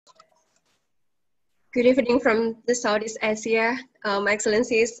Good evening from the Southeast Asia,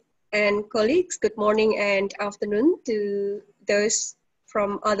 Excellencies and colleagues. Good morning and afternoon to those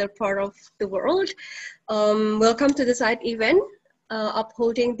from other part of the world. Welcome to the side event,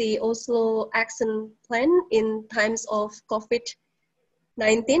 upholding the Oslo Action Plan in times of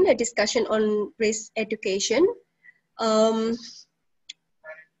COVID-19, a discussion on risk education.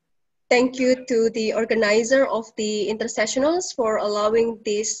 Thank you to the organizer of the Intersessionals for allowing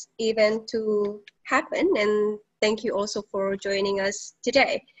this event to happen, and thank you also for joining us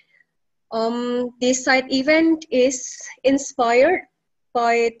today. This side event is inspired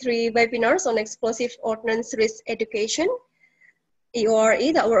by 3 webinars on explosive ordnance risk education,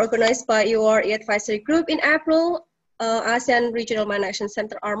 EORE, that were organized by EORE Advisory Group in April, ASEAN Regional Mine Action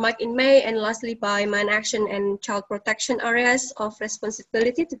Center ARMAC in May, and lastly by Mine Action and Child Protection Areas of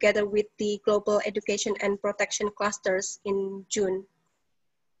Responsibility together with the Global Education and Protection Clusters in June.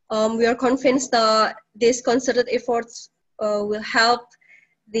 We are convinced that these concerted efforts will help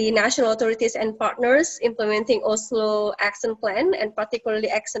the national authorities and partners implementing Oslo Action Plan, and particularly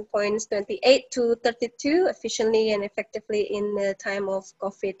Action Points 28 to 32 efficiently and effectively in the time of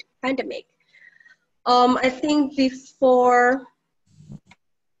COVID pandemic. I think before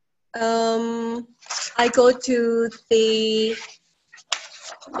I go to the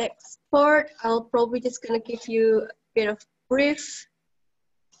next part, I'll probably just gonna give you a bit of brief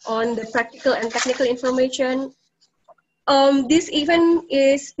on the practical and technical information. This event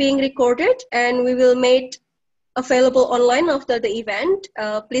is being recorded and we will make available online after the event.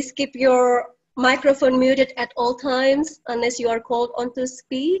 Please keep your microphone muted at all times unless you are called on to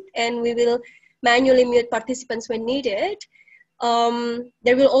speak, and we will manually mute participants when needed.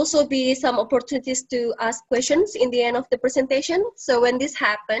 There will also be some opportunities to ask questions in the end of the presentation. So when this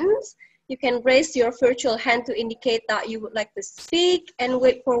happens, you can raise your virtual hand to indicate that you would like to speak and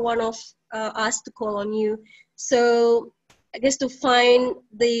wait for one of us to call on you. So I guess to find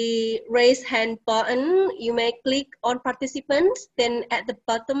the raise hand button, you may click on participants, then at the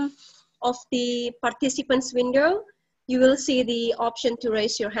bottom of the participants window, you will see the option to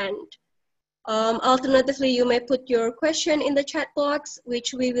raise your hand. Alternatively, you may put your question in the chat box,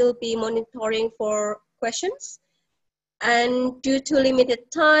 which we will be monitoring for questions. And due to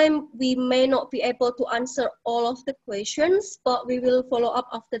limited time, we may not be able to answer all of the questions, but we will follow up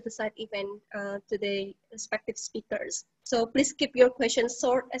after the side event to the respective speakers. So please keep your questions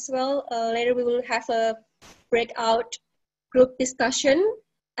short as well. Later we will have a breakout group discussion,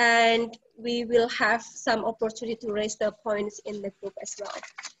 and we will have some opportunity to raise the points in the group as well.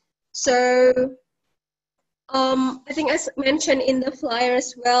 So I think as mentioned in the flyer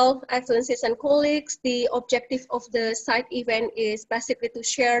as well, Excellencies and colleagues, the objective of the side event is basically to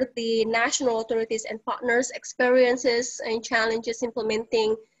share the national authorities and partners' experiences and challenges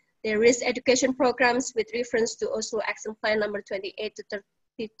implementing their risk education programs with reference to Oslo Action Plan number 28 to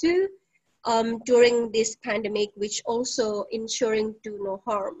 32 during this pandemic, which also ensuring do no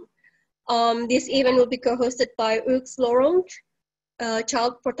harm. This event will be co-hosted by Ux Laurent,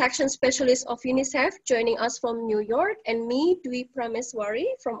 Child Protection Specialist of UNICEF, joining us from New York, and me, Dwi Prameswari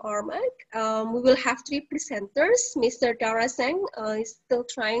from ARMAC. We will have 3 presenters. Mr. Dara Seng is still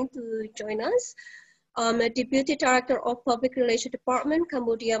trying to join us. A Deputy Director of Public Relations Department,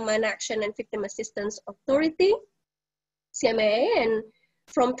 Cambodia Mine Action and Victim Assistance Authority, CMA. And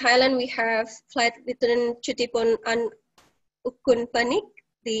from Thailand, we have Flight Lieutenant Chutipon An Ukun Panik,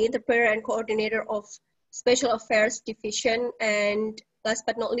 the Interpreter and Coordinator of Special Affairs Division. And last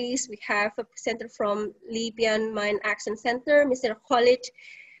but not least, we have a presenter from Libyan Mine Action Center, Mr. Khalid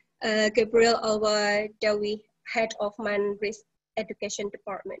Gabriel Alwa Dawi, Head of Mine Risk Education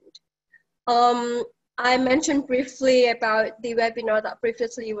Department. I mentioned briefly about the webinar that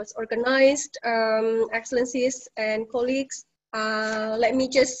previously was organized. Excellencies and colleagues, let me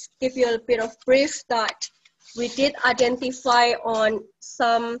just give you a bit of brief that we did identify on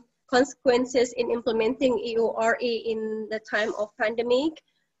some consequences in implementing EORE in the time of pandemic.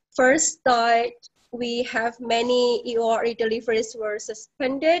 First, that we have many EORE deliveries were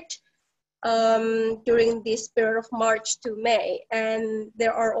suspended during this period of March to May. And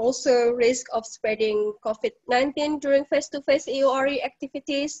there are also risks of spreading COVID-19 during face-to-face EORE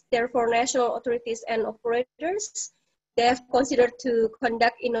activities. Therefore, national authorities and operators, they have considered to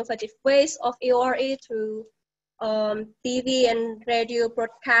conduct innovative ways of EORE through TV and radio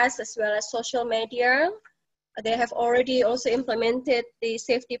broadcasts as well as social media. They have already also implemented the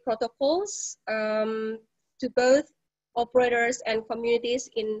safety protocols to both operators and communities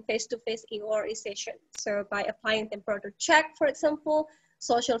in face-to-face EORE sessions. So by applying temperature check, for example,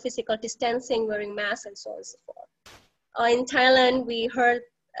 social physical distancing, wearing masks, and so on and so forth. In Thailand, we heard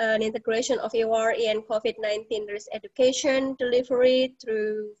an integration of EORE and COVID-19 risk education delivery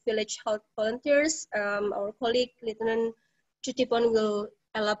through village health volunteers. Our colleague, Lieutenant Chutipon, will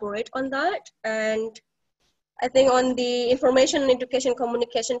elaborate on that. And I think on the information and education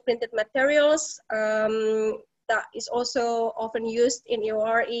communication printed materials, that is also often used in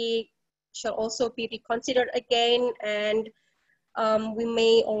EORE shall also be reconsidered again, and we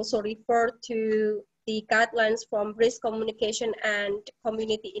may also refer to the guidelines from risk communication and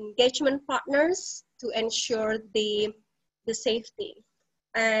community engagement partners to ensure the safety.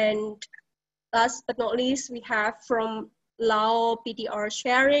 And last but not least, we have from Lao PDR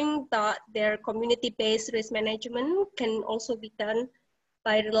sharing that their community-based risk management can also be done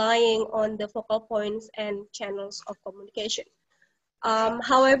by relying on the focal points and channels of communication.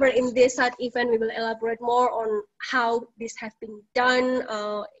 However, in this side event, we will elaborate more on how this has been done,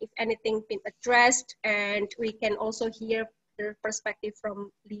 if anything been addressed, and we can also hear the perspective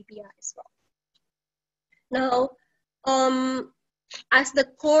from Libya as well. Now, as the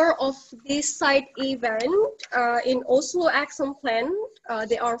core of this side event, in Oslo Action Plan,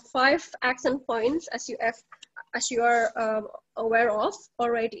 there are 5 action points, as you are aware of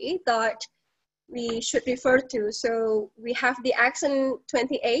already, that we should refer to. So we have the Action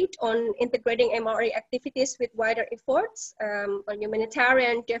 28 on integrating MRE activities with wider efforts on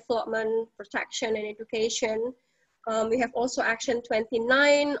humanitarian development, protection, and education. We have also Action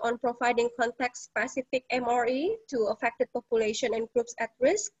 29 on providing context-specific MRE to affected population and groups at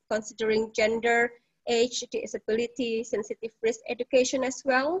risk, considering gender, age, disability, sensitive risk education as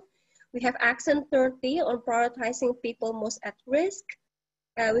well. We have Action 30 on prioritizing people most at risk.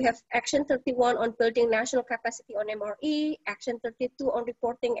 We have Action 31 on building national capacity on MRE, Action 32 on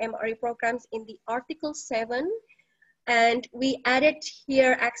reporting MRE programs in the Article 7, and we added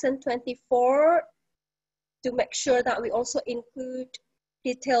here Action 24 to make sure that we also include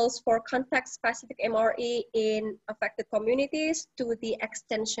details for context-specific MRE in affected communities to the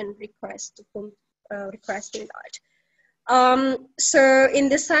extension request to whom requesting that. So in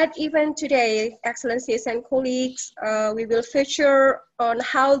the side event today, Excellencies and colleagues, we will feature on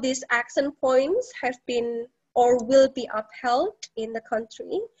how these action points have been or will be upheld in the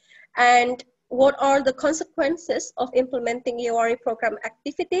country, and what are the consequences of implementing EORE program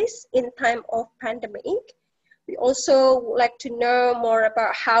activities in time of pandemic. We also would like to know more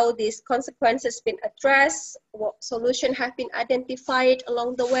about how these consequences been addressed, what solutions have been identified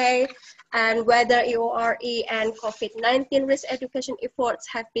along the way, and whether EORE and COVID-19 risk education efforts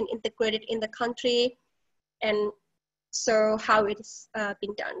have been integrated in the country, and so how it's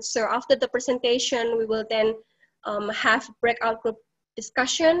been done. So after the presentation, we will then have breakout group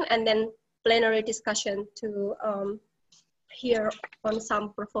discussion and then plenary discussion to hear on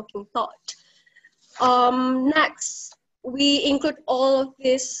some provoking thought. Next, we include all of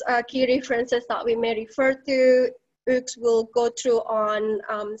these key references that we may refer to. Ux will go through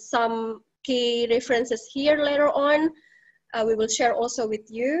on some key references here later on. We will share also with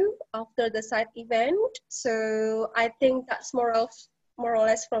you after the side event. So I think that's more or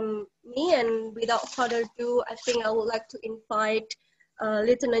less from me, and without further ado, I think I would like to invite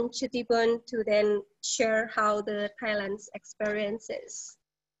Lieutenant Chutipon to then share how the Thailand's experience is.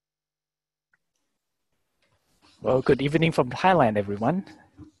 Well, good evening from Thailand, everyone.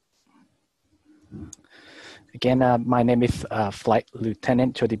 Again, my name is Flight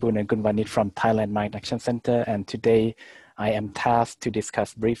Lieutenant Chutipon Gunwanit from Thailand Mine Action Center, and today I am tasked to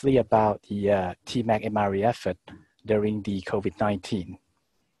discuss briefly about the TMAC MRE effort during the COVID-19.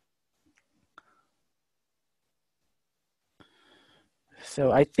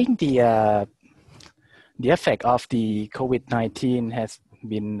 So I think the effect of the COVID-19 has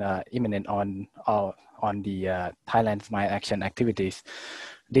been imminent on the Thailand's mine action activities.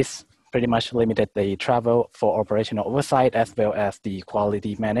 This pretty much limited the travel for operational oversight as well as the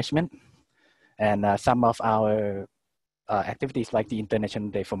quality management. And some of our activities like the International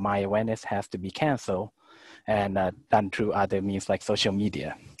Day for Mine Awareness has to be canceled and done through other means like social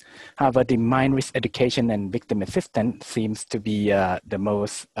media. However, the mine risk education and victim assistance seems to be the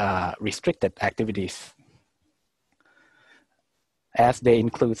most restricted activities, as they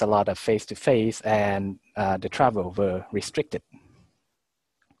include a lot of face-to-face and the travel were restricted.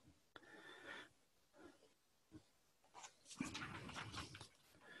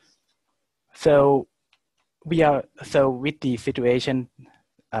 So with the situation,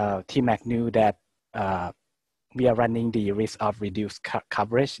 TMAC knew that we are running the risk of reduced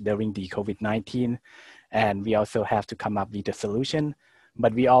coverage during the COVID-19, and we also have to come up with a solution.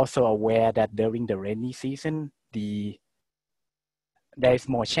 But we also aware that during the rainy season, the there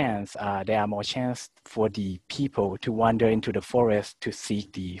are more chance for the people to wander into the forest to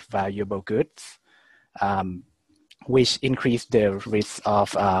seek the valuable goods, which increase the risk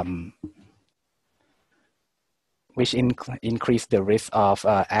of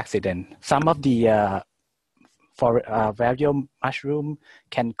accident. Some of the value mushroom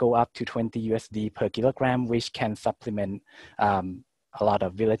can go up to 20 USD per kilogram, which can supplement a lot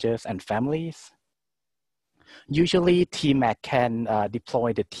of villagers and families. Usually, TMAC can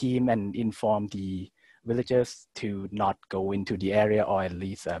deploy the team and inform the villagers to not go into the area, or at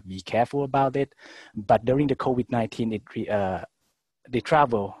least be careful about it. But during the COVID-19, the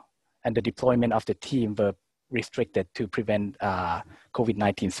travel and the deployment of the team were restricted to prevent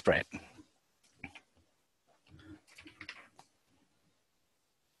COVID-19 spread.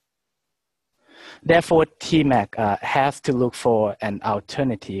 Therefore, TMAC has to look for an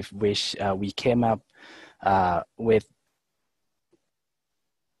alternative, which we came up with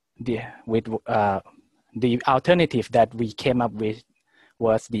the alternative that we came up with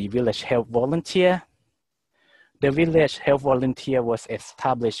was the village health volunteer. The village health volunteer was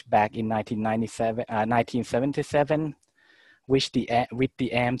established back in 1977, with the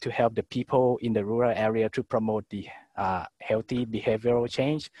aim to help the people in the rural area to promote the healthy behavioral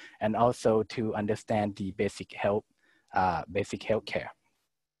change, and also to understand the basic health care.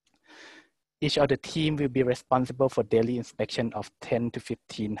 Each of the team will be responsible for daily inspection of 10 to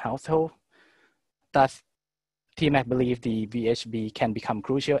 15 households. Thus, TMAC believes the VHB can become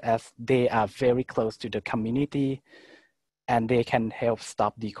crucial as they are very close to the community and they can help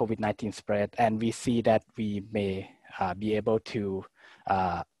stop the COVID-19 spread. And we see that we may be able to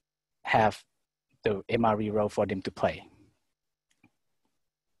have the MRE role for them to play.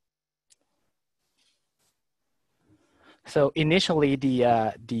 So initially,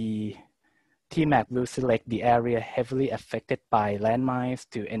 the TMAC will select the area heavily affected by landmines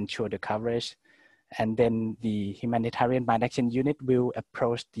to ensure the coverage. And then the Humanitarian Mine Action Unit will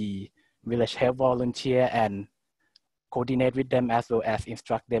approach the village health volunteer and coordinate with them, as well as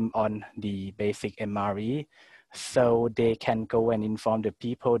instruct them on the basic MRE, so they can go and inform the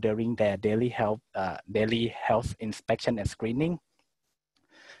people during their daily health inspection and screening.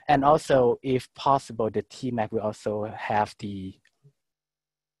 And also, if possible, the TMAC will also have the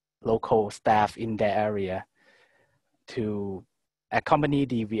local staff in their area to accompany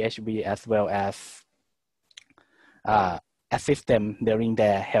the VHB, as well as assist them during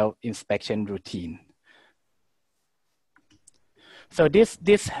their health inspection routine. So this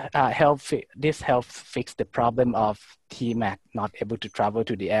helps fix the problem of TMAC not able to travel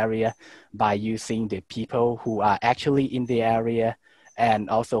to the area by using the people who are actually in the area, and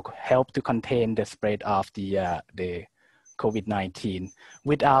also help to contain the spread of the COVID-19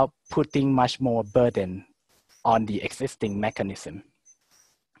 without putting much more burden on the existing mechanism.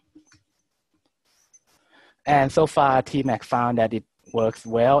 And so far, TMAC found that it works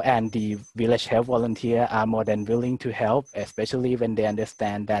well, and the village health volunteers are more than willing to help, especially when they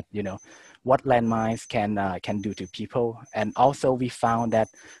understand that, you know, what landmines can do to people. And also we found that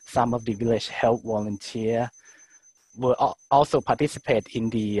some of the village health volunteers will also participate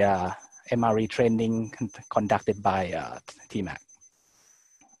in the MRE training conducted by TMAC.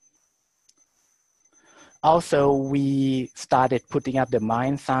 Also, we started putting up the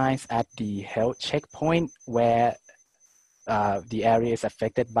mine signs at the health checkpoint where the area is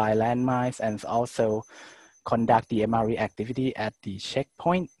affected by landmines, and also conduct the MRE activity at the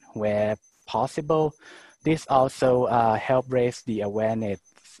checkpoint where possible. This also help raise the awareness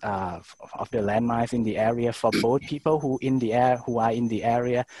of the landmines in the area for both people who are in the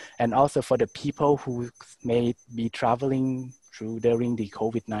area, and also for the people who may be traveling through during the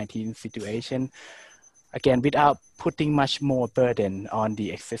COVID-19 situation. Again, without putting much more burden on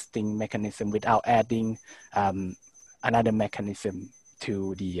the existing mechanism, without adding another mechanism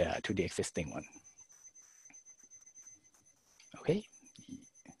to the existing one. Okay.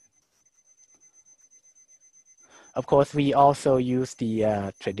 Of course, we also use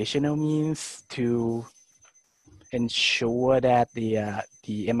the traditional means to ensure that the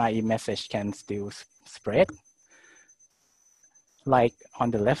MRE message can still spread. Like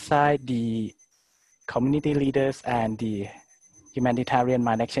on the left side, the community leaders and the Humanitarian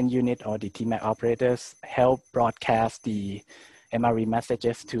Mine Action Unit, or the TMAC operators, help broadcast the MRE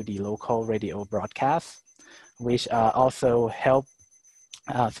messages to the local radio broadcast, which also help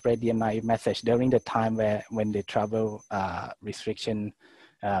spread the MRE message during the time when the travel restriction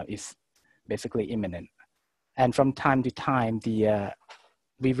is basically imminent. And from time to time,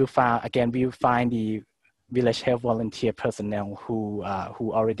 we will find the village health volunteer personnel who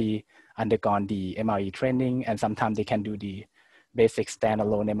already undergone the MRE training, and sometimes they can do the basic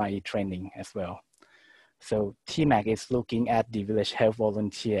standalone MIE training as well. So TMAC is looking at the village health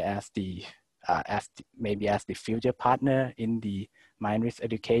volunteer as maybe as the future partner in the mine risk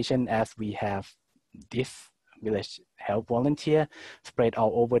education, as we have this village health volunteer spread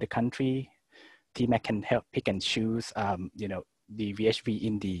all over the country. TMAC can help pick and choose, the VHV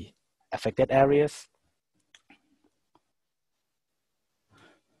in the affected areas.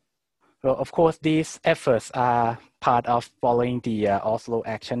 Well, of course, these efforts are part of following the Oslo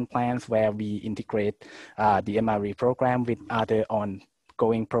Action Plans, where we integrate the MRE program with other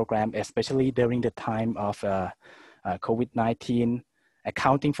ongoing programs, especially during the time of COVID-19,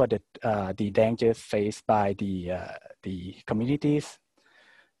 accounting for the dangers faced by the communities.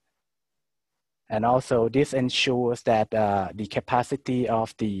 And also this ensures that the capacity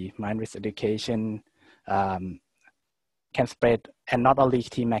of the mine risk education can spread, and not only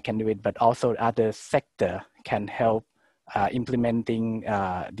TMAC can do it, but also other sector can help implementing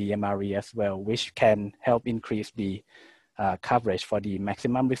the MRE as well, which can help increase the coverage for the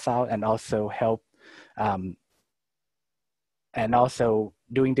maximum result, and also help, and also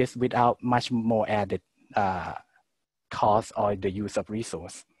doing this without much more added cost or the use of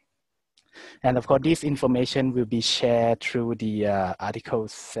resource. And of course, this information will be shared through the Article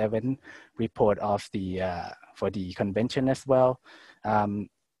 7 report of the for the convention as well.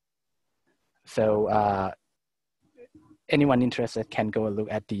 So anyone interested can go and look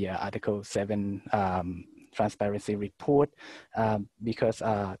at the Article 7 transparency report, because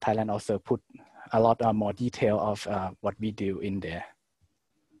Thailand also put a lot more detail of what we do in there.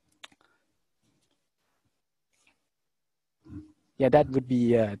 Yeah, that would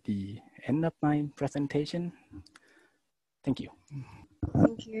be the end of my presentation. Thank you.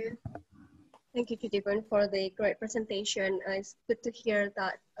 Thank you. Thank you, Chutipan, for the great presentation. It's good to hear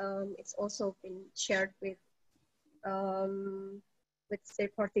that it's also been shared with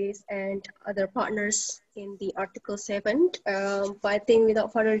state parties and other partners in the Article 7. But I think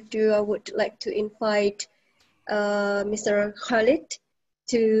without further ado, I would like to invite Mr. Khalid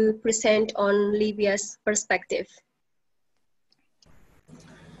to present on Libya's perspective.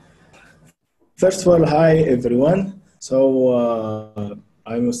 First of all, hi everyone. So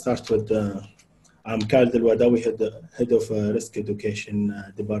I will start with, I'm Khalid Al-Wadawi, head of Risk Education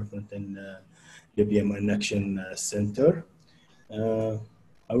Department in Libya Mine Action Center.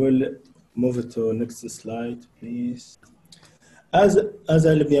 I will move it to next slide, please. As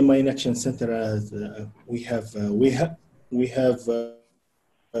a Libya Mine Action Center, we have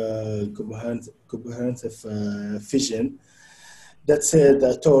comprehensive vision that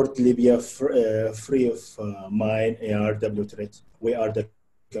said toward Libya free of mine ARW threat. We are the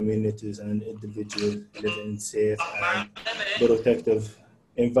communities and individuals live in safe and protective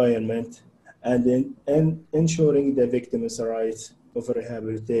environment, and ensuring the victims' rights of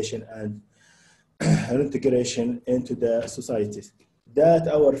rehabilitation and reintegration into the societies. That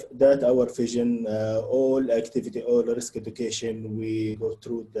our vision, all activity, all risk education, we go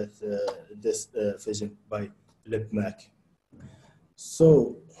through this vision by LibMAC.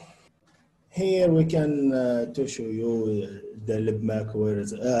 So here we can to show you the LibMAC where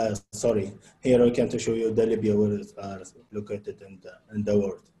is here we can to show you the Libya where it are located in the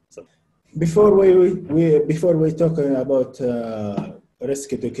world. So before we talking about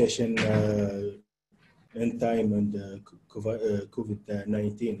risk education in time and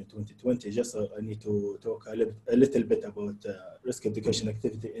COVID-19 in 2020, just I need to talk a little bit about risk education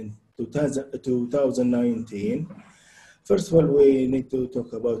activity in 2019. First of all, we need to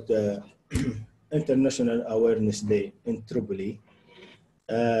talk about the International Awareness Day in Tripoli.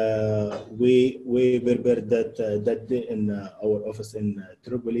 We prepared that day in our office in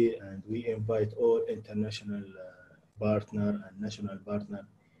Tripoli, and we invite all international partner and national partner,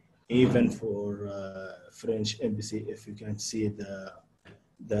 even for French embassy. If you can see the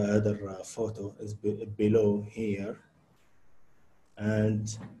other photo is below here,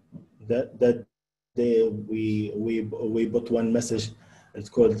 and that day we put one message. It's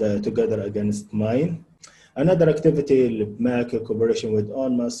called Together Against Mine. Another activity, LibMAC, cooperation with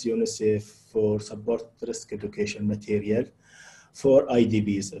ARMAC, UNICEF, for support risk education material for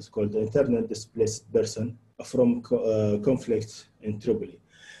IDPs. It's called Internally Displaced Person from conflict in Tripoli.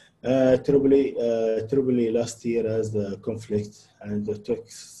 Tripoli last year has the conflict, and it took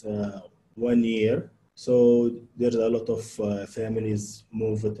 1 year. So there's a lot of families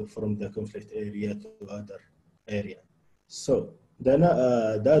moved from the conflict area to other area. So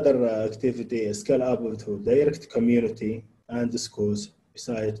the other activity is scale up to direct community and schools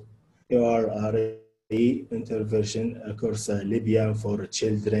beside EORE intervention across Libya for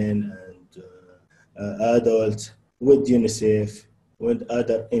children and adults, with UNICEF, with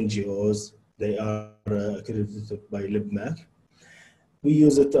other NGOs. They are accredited by LibMac. We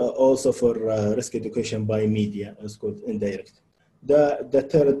use it also for risk education by media. It's called indirect.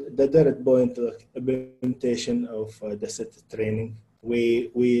 The third point, implementation of the set training.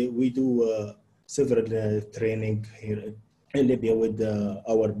 We do several training here in Libya with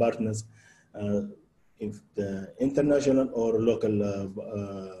our partners, if the international or local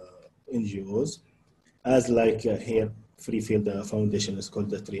NGOs, as like here, Free Field Foundation is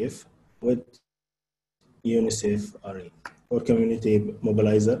called the TRIF, with UNICEF RE, or community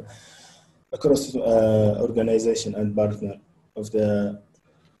mobilizer, across organization and partner of the,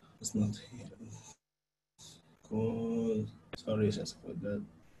 it's not here, called, sorry, just for that.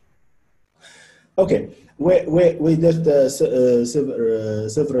 Okay, we did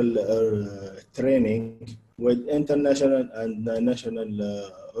several training with international and national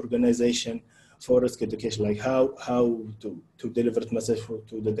organization for risk education, like how to deliver the message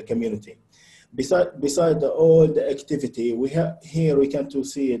to the community. Beside all the activity, we have here, we can to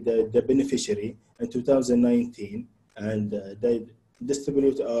see the beneficiary in 2019, and they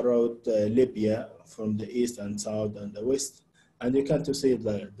distribute around Libya from the east and south and the west, and you can to see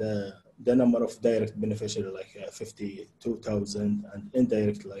the number of direct beneficiaries, like 52,000, and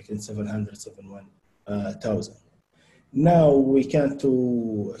indirect like in 771,000. Now we can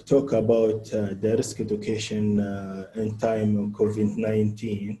to talk about the risk education in time of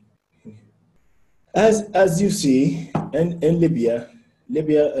COVID-19. As you see in Libya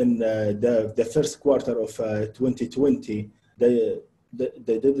in the first quarter of 2020, they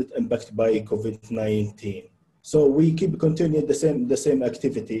didn't impact by COVID-19. So we keep continuing the same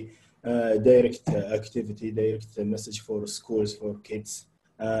activity. Direct message for schools, for kids.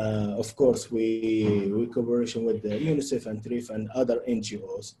 Of course, we cooperation with the UNICEF and TRIF and other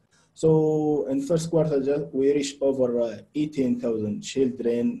NGOs. So in first quarter, we reached over 18,000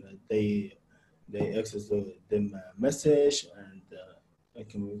 children. They access the message, and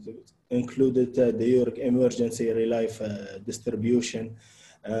included the EORE emergency relief distribution,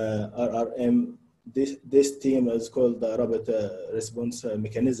 RRM. This team is called the Rapid Response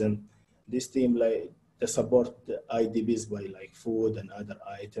Mechanism. This team, like, they support the IDPs by like food and other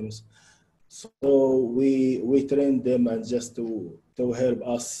items. So we train them and just to help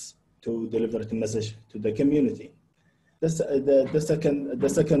us to deliver the message to the community. The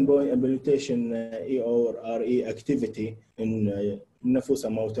second point, implementation EORE activity in Nafusa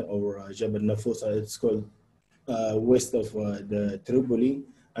mountain, or Jabal Nafusa, it's called west of the Tripoli,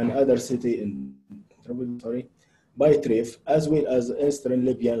 and other city in Tripoli, by TRIF, as well as Eastern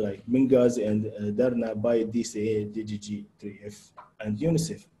Libya like Benghazi and Darna by DCA, DGG, TRIF, and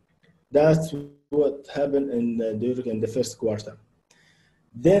UNICEF. That's what happened during the first quarter.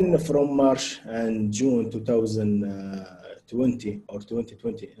 Then from March and June 2020 or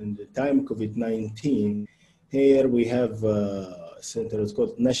 2020, in the time COVID-19, here we have a center, it's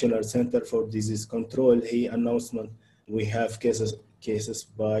called National Center for Disease Control. He announcement, we have cases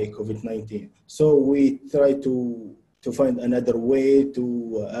by COVID-19. So we try to find another way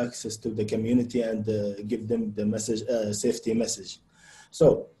to access to the community and give them the message, safety message.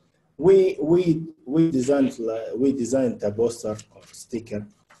 So we designed a poster or sticker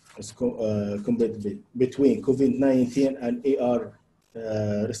between COVID-19 and AR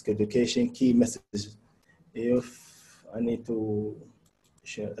risk education key messages. If I need to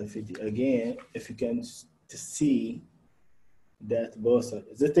share a video again, if you can see that poster,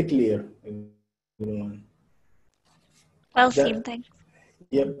 is it clear, everyone? Well seen, thanks.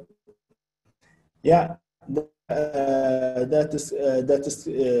 Yep. Yeah. That is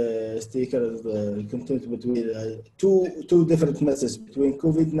sticker content between two different messages between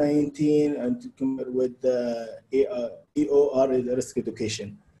COVID-19 and compared with EORE risk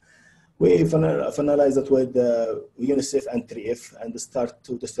education. We finalize it with UNICEF and TRIF and start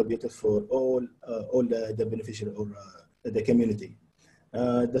to distribute it for all the beneficiaries or the community.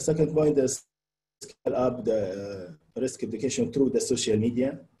 The second point is scale up the risk education through the social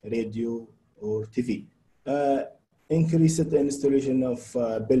media, radio, or TV. Increased the installation of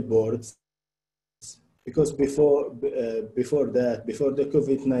billboards, because before the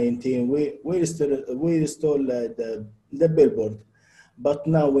COVID-19, we installed the billboard, but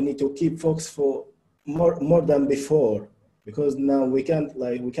now we need to keep focus for more than before, because now we can't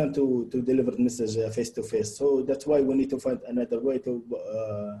to deliver the message face to face. So that's why we need to find another way to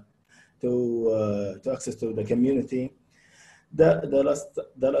access to the community. The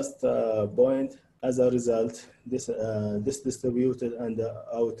last point. As a result, this distributed and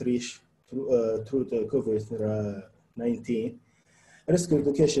outreach through the COVID-19 risk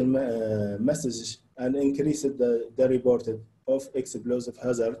education messages and increased the reported of explosive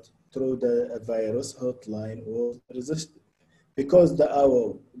hazard through the virus hotline was resisted. Because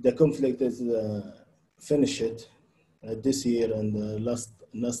the conflict is finished this year and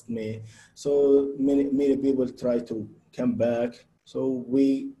last May, so many people try to come back. So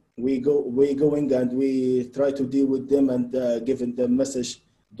we going and we try to deal with them and giving them message,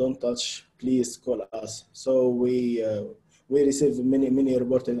 don't touch, please call us. So we receive many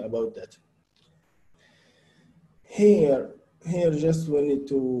reporting about that. Here just we need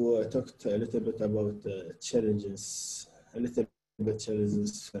to talk a little bit about challenges, in time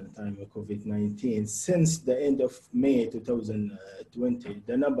of COVID-19. Since the end of May 2020,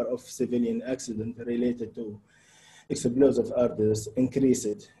 the number of civilian accidents related to explosive orders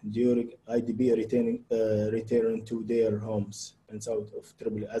increased during IDP returning to their homes in south of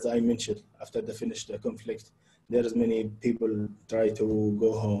Tripoli. As I mentioned, after the finished conflict, there's many people try to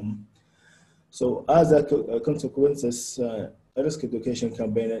go home. So as a consequences, risk education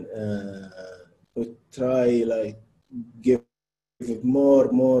campaign we try like give more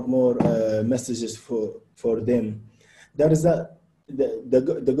messages for them. There is the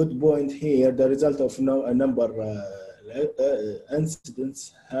good point here. The result of a number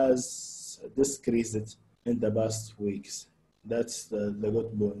incidents has decreased in the past weeks. That's the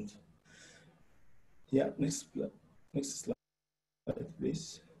good point. Yeah, next slide,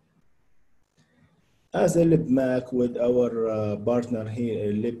 please. As a LIBMAC with our partner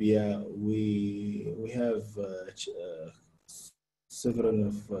here in Libya, we have several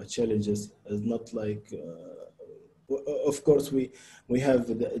of challenges. It's not like, of course, we have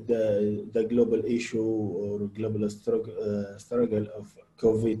the global issue or global struggle of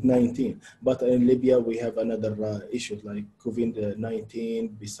COVID-19, but in Libya we have another issue like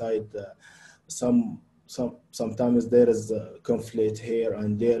COVID-19. Beside sometimes there is a conflict here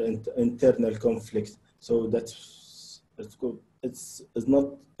and there, internal conflict. So it's good. It's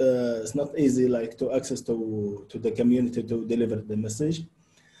not easy like to access to the community to deliver the message.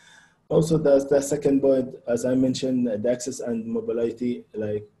 Also, the second point, as I mentioned, the access and mobility.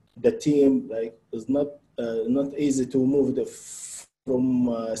 Like the team, like is not easy to move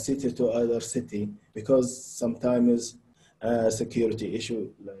from city to other city because sometimes security issue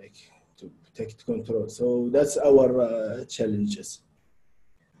like to take control. So that's our challenges.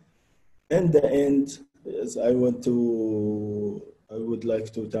 In the end, as I would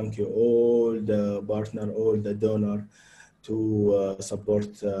like to thank you all the partner, all the donor to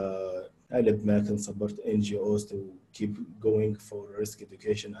support LIBMAC and support NGOs to keep going for risk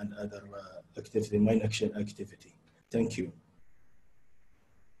education and other activity, mine action activity. Thank you.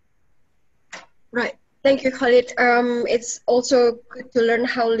 Right. Thank you, Khalid. It's also good to learn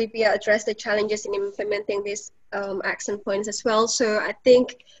how Libya addressed the challenges in implementing these action points as well. So I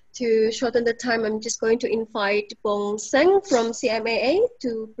think to shorten the time, I'm just going to invite Bong Seng from CMAA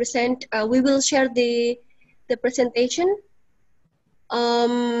to present. We will share the presentation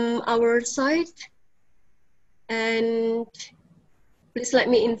our side, and please let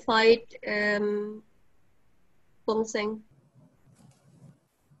me invite Bong Seng.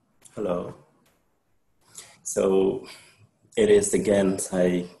 Hello. So it is again,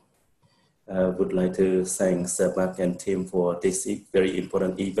 I would like to thank ARMAC and team for this very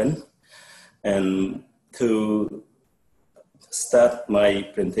important event. And to start my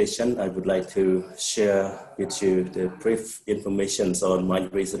presentation, I would like to share with you the brief information on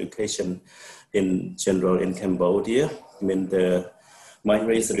mine-based education in general in Cambodia. I mean, the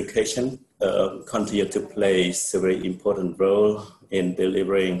mine-based education continue to play a very important role in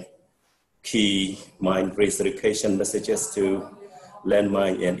delivering key mine-based education messages to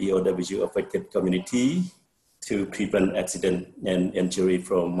landmine and EOW affected community to prevent accident and injury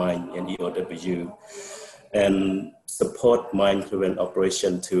from mine and EOW, and support mine prevent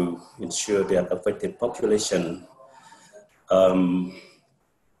operation to ensure that affected population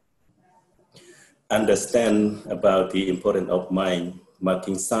understand about the importance of mine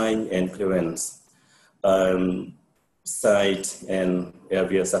marking sign and clearance site and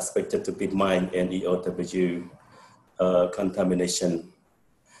areas suspected to be mine and EOW contamination.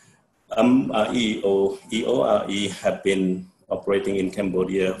 EORE have been operating in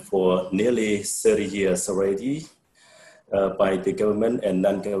Cambodia for nearly 30 years already by the government and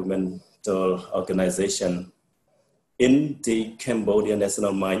non-governmental organization. In the Cambodia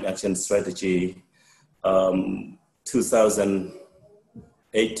National Mine Action Strategy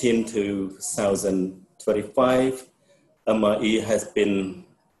 2018 to 2025, MRE has been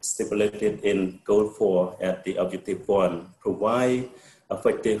stipulated in Goal 4 at the Objective 1, provide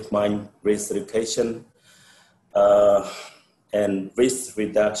effective mine-based education and risk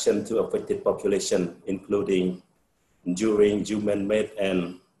reduction to affected population, including during human-made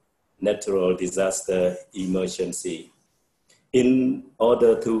and natural disaster emergency. In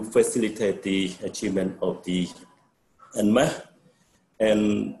order to facilitate the achievement of the ARMAC,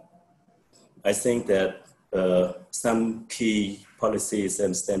 and I think that some key policies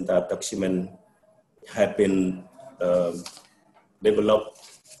and standard documents have been developed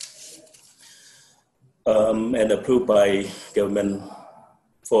and approved by government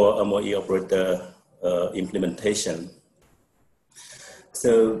for MOE operator implementation.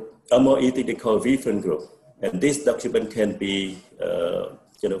 So MOE technical reference group, and this document can be,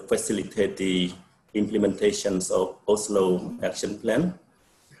 facilitate the implementations of Oslo Action Plan.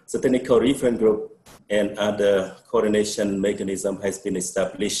 So technical reference group and other coordination mechanism has been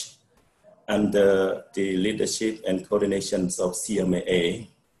established under the leadership and coordinations of CMAA.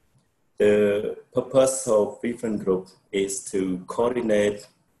 The purpose of reference group is to coordinate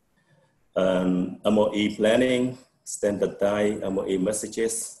MOE planning, standardize MOE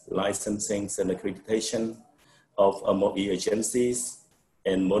messages, licensing and accreditation of MOE agencies,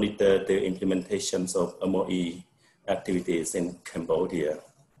 and monitor the implementations of MOE activities in Cambodia.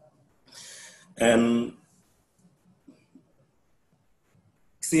 And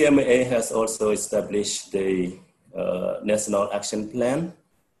CMAA has also established the National Action Plan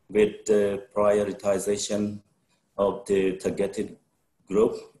with the prioritization of the targeted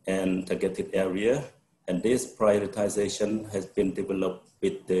group and targeted area. And this prioritization has been developed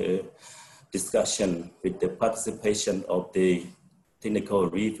with the discussion, with the participation of the technical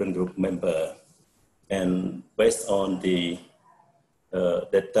reference group member, and based on the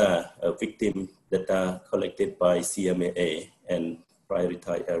victim data collected by CMAA and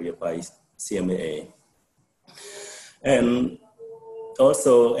prioritized area by CMAA. And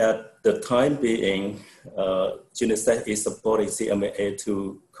also at the time being, UNICEF is supporting CMAA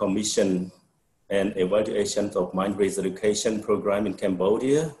to commission an evaluation of mine risk education program in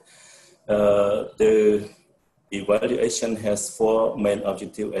Cambodia. The evaluation has four main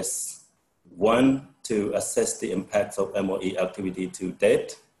objectives as one, to assess the impact of MOE activity to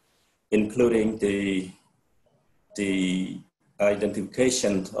date, including the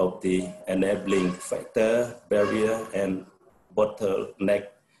identification of the enabling factor, barrier, and bottleneck,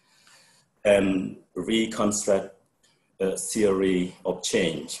 and reconstruct a theory of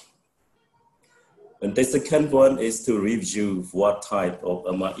change. And the second one is to review what type of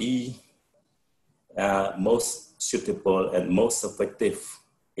MOE are most suitable and most effective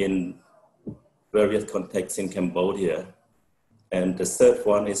in various contexts in Cambodia. And the third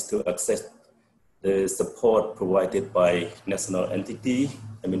one is to assess the support provided by national entity,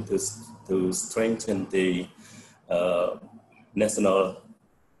 to strengthen the national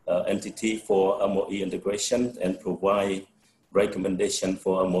entity for MOE integration and provide recommendation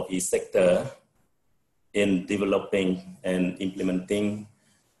for MOE sector in developing and implementing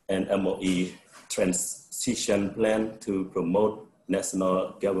an MOE transition plan to promote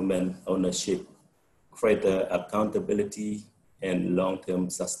national government ownership, greater accountability, and long-term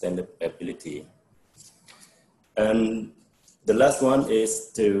sustainability. And the last one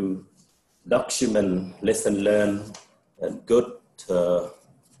is to document lesson learned and good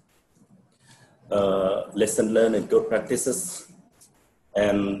practices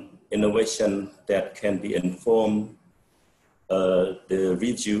and innovation that can be informed the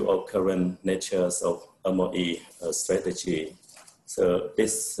review of current natures of MOE strategy. So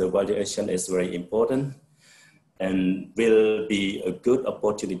this evaluation is very important and will be a good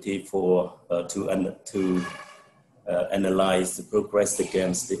opportunity for to analyze the progress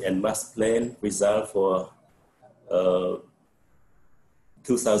against the ARMAC plan result for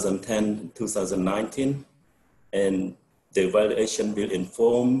 2010-2019, and the evaluation will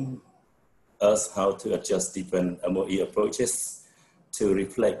inform us how to adjust different MOE approaches to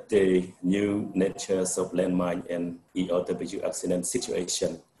reflect the new natures of landmine and EORE accident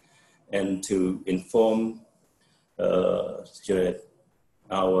situation, and to inform our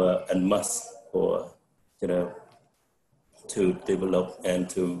ARMAC for to develop and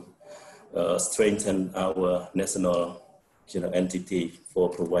to strengthen our national entity for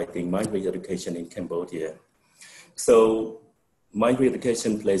providing mine risk education in Cambodia. So mine risk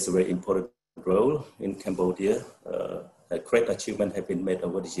education plays a very important role in Cambodia. A great achievement have been made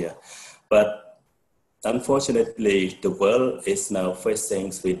over the year. But unfortunately, the world is now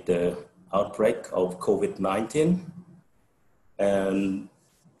facing with the outbreak of COVID-19, and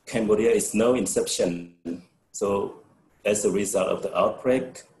Cambodia is no exception. So as a result of the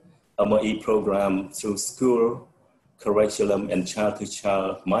outbreak, MOE program through school, curriculum, and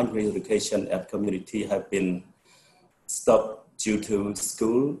child-to-child mine risk education at community have been stopped due to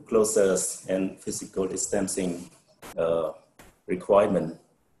school closures and physical distancing requirement.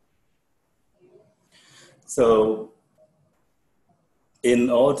 So in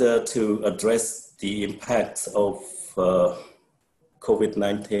order to address the impact of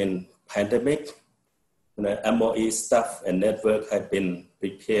COVID-19 pandemic, MOE staff and network have been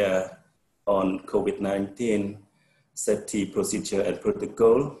prepared on COVID-19 safety procedure and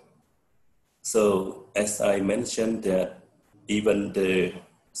protocol. So as I mentioned, that even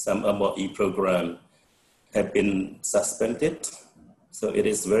some MOE program have been suspended. So it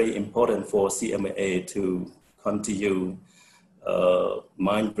is very important for CMA to continue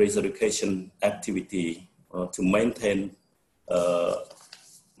mind-based education activity, to maintain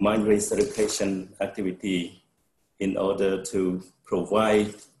mind-based education activity in order to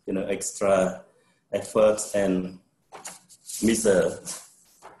provide extra efforts and measures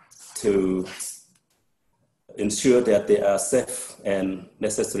to ensure that they are safe and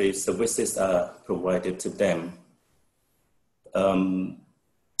necessary services are provided to them.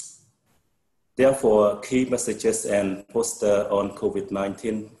 Therefore, key messages and posters on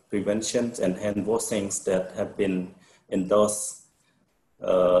COVID-19 prevention and hand washings that have been endorsed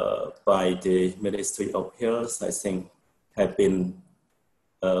by the Ministry of Health, I think, have been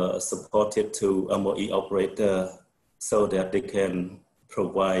supported to MOE operator so that they can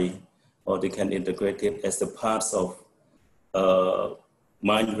provide or they can integrate it as a part of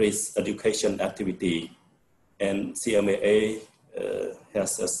mind-based education activity. And CMAA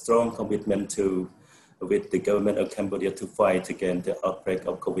has a strong commitment with the government of Cambodia to fight against the outbreak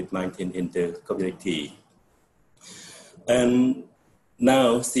of COVID-19 in the community. And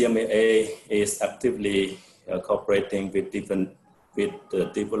now CMAA is actively cooperating with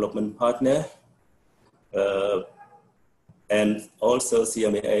the development partner. And also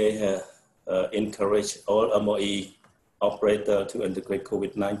CMAA encourage all MOE operators to integrate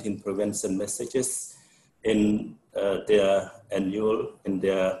COVID-19 prevention messages in their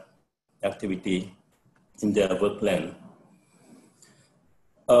activity, in their work plan.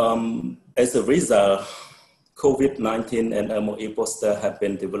 As a result, COVID-19 and MOE poster have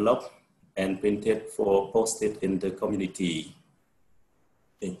been developed and printed for posted in the community.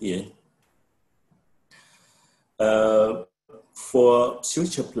 Here. For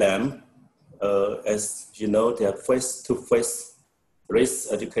future plan, as you know, their face-to-face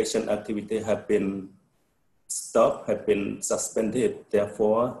risk education activity have been stopped, have been suspended.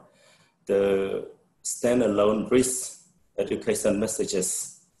 Therefore, the standalone risk education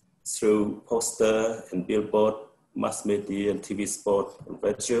messages through poster and billboard, mass media, and TV spot,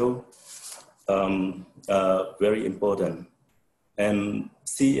 radio are very important. And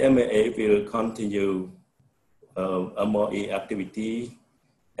CMAA will continue MOE activity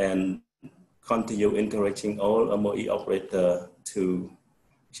and continue encouraging all MOE operators to,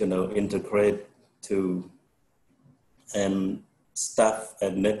 integrate to and staff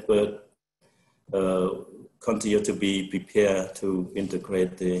and network continue to be prepared to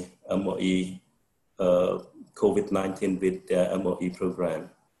integrate the MOE COVID-19 with their MOE program.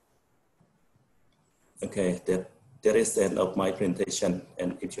 Okay, that is the end of my presentation.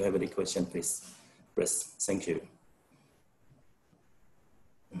 And if you have any question, please press. Thank you.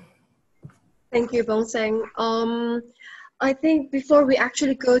 Thank you, Bong Seng. I think before we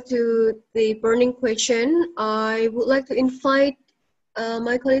actually go to the burning question, I would like to invite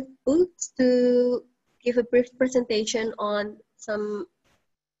my colleague Boots to give a brief presentation on some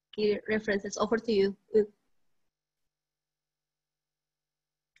key references. Over to you.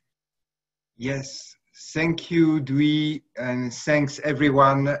 Yes, thank you, Dwi, and thanks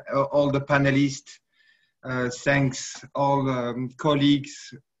everyone, all the panelists. Thanks all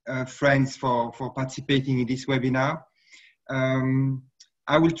colleagues, friends for participating in this webinar.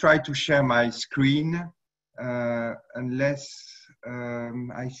 I will try to share my screen unless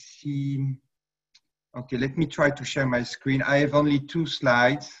I see. Okay, let me try to share my screen. I have only 2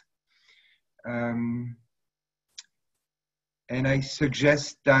 slides. And I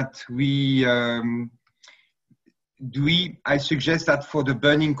suggest that I suggest that for the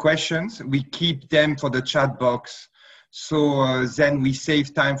burning questions, we keep them for the chat box. So then we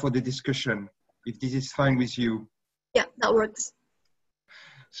save time for the discussion, if this is fine with you. Yeah, that works.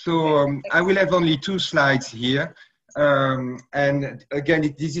 So I will have only 2 slides here. And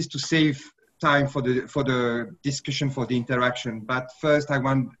again, this is to save time for the discussion, for the interaction. But first, I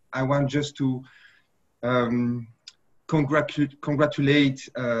want just to congratulate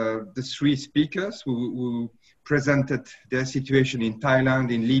the 3 speakers who presented their situation in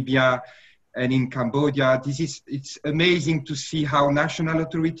Thailand, in Libya, and in Cambodia. It's amazing to see how national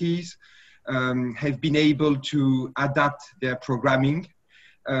authorities have been able to adapt their programming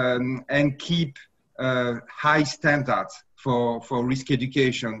and keep high standards for risk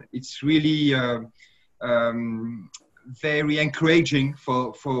education. It's really very encouraging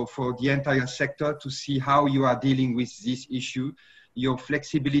for the entire sector to see how you are dealing with this issue, your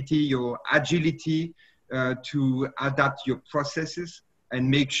flexibility, your agility to adapt your processes and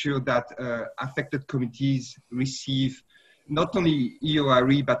make sure that affected communities receive not only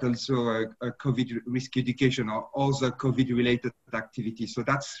EORE, but also COVID risk education or other COVID-related activities. So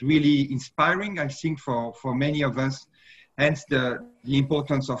that's really inspiring, I think, for many of us, hence the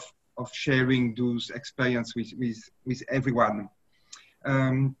importance of sharing those experiences with everyone.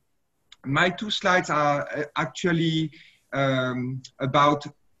 My two slides are actually about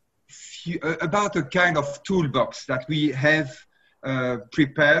a kind of toolbox that we have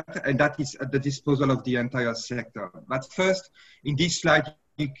prepared, and that is at the disposal of the entire sector. But first, in this slide,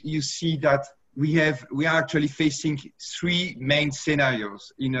 you see that we are actually facing three main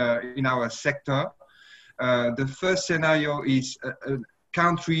scenarios in our sector. The first scenario is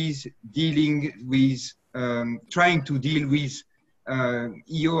countries dealing with, trying to deal with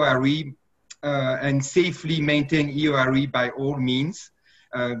EORE and safely maintain EORE by all means.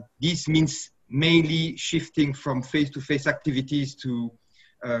 This means mainly shifting from face-to-face activities to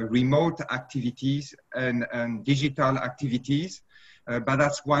remote activities and digital activities. But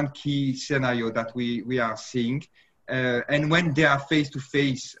that's one key scenario that we are seeing. And when they are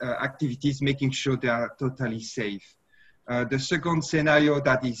face-to-face activities, making sure they are totally safe. The second scenario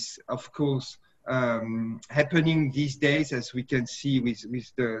that is, of course, happening these days, as we can see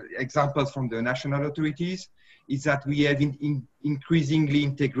with the examples from the national authorities, is that we have increasingly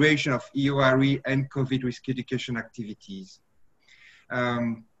integration of EORE and COVID risk education activities.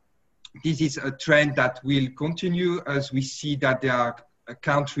 This is a trend that will continue as we see that there are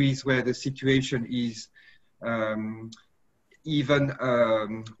countries where the situation is even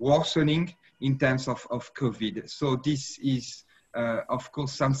worsening in terms of COVID. So this is, of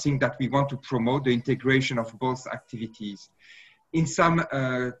course, something that we want to promote, the integration of both activities. In some,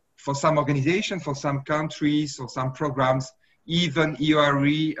 for some organizations, for some countries, or some programs, even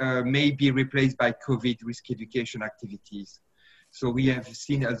EORE may be replaced by COVID risk education activities. So we have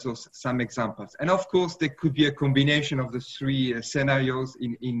seen also some examples. And of course, there could be a combination of the three scenarios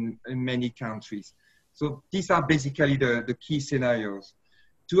in many countries. So these are basically the key scenarios.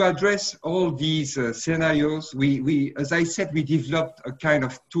 To address all these scenarios, as I said, we developed a kind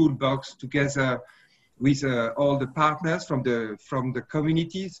of toolbox together with all the partners from the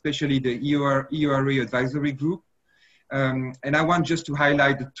community, especially the EORE advisory group. And I want just to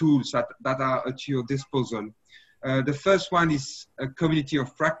highlight the tools that are at your disposal. The first one is a community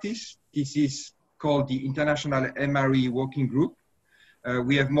of practice. This is called the International MRE Working Group.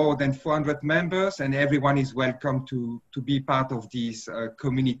 We have more than 400 members, and everyone is welcome to be part of this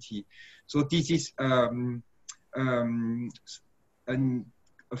community. So this is a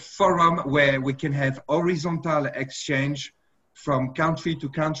forum where we can have horizontal exchange from country to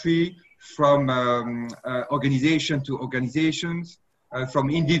country, from organization to organizations,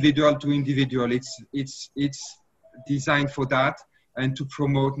 from individual to individual. It's designed for that and to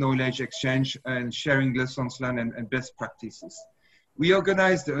promote knowledge exchange and sharing lessons learned and best practices. We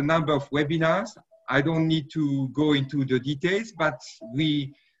organized a number of webinars. I don't need to go into the details, but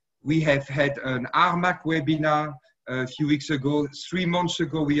we have had an ARMAC webinar a few weeks ago. 3 months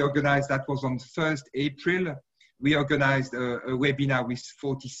ago, we organized, that was on 1st April. We organized a webinar with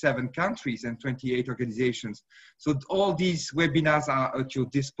 47 countries and 28 organizations. So all these webinars are at your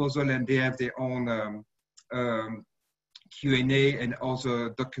disposal, and they have their own Q&A and other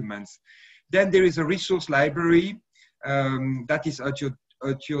documents. Then there is a resource library that is at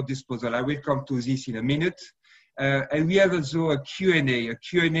your disposal. I will come to this in a minute. And we have also a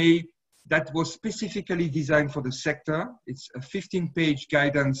Q&A that was specifically designed for the sector. It's a 15-page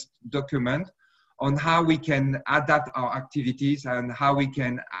guidance document on how we can adapt our activities and how we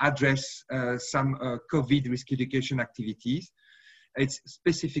can address some COVID risk education activities. It's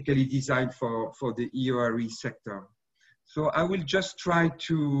specifically designed for the EORE sector. So I will just try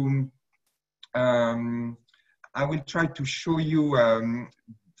to show you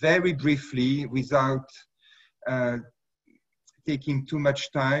very briefly, without taking too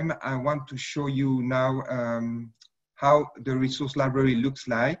much time. I want to show you now how the resource library looks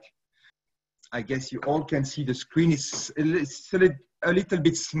like. I guess you all can see the screen. It's a little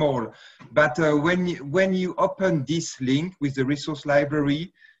bit small, but when you open this link with the resource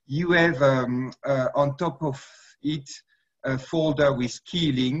library, you have on top of it a folder with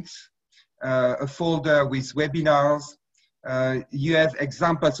key links, a folder with webinars, You have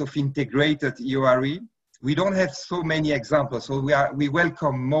examples of integrated EORE. We don't have so many examples, so we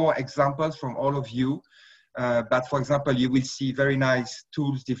welcome more examples from all of you. But for example, you will see very nice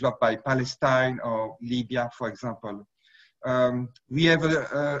tools developed by Palestine or Libya, for example. We have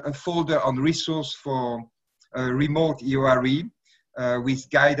a folder on resource for remote EORE with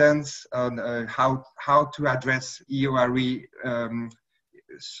guidance on how to address EORE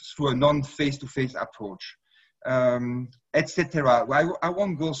through a non-face-to-face approach, etc. I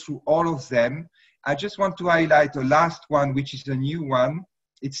won't go through all of them. I just want to highlight the last one, which is a new one.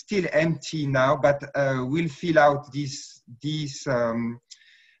 It's still empty now, but we'll fill out this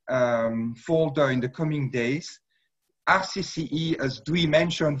folder in the coming days. RCCE, as Dewey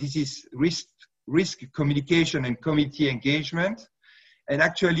mentioned, this is risk communication and community engagement. And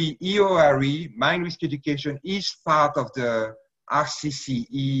actually, EORE, mine risk education, is part of the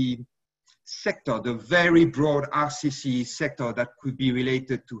RCCE sector, the very broad RCCE sector that could be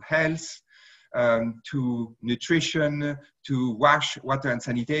related to health, to nutrition, to water and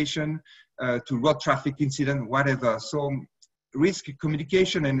sanitation, to road traffic incident, whatever. So risk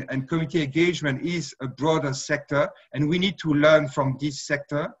communication and community engagement is a broader sector, and we need to learn from this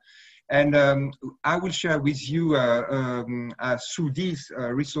sector. And I will share with you through this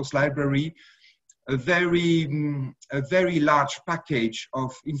resource library a very large package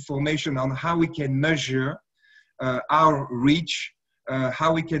of information on how we can measure our reach,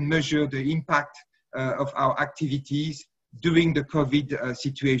 how we can measure the impact of our activities during the COVID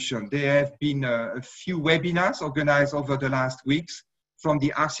situation. There have been a few webinars organized over the last weeks from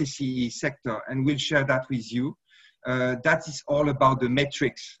the RCCE sector, and we'll share that with you. That is all about the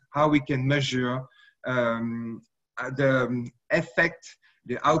metrics, how we can measure the effect,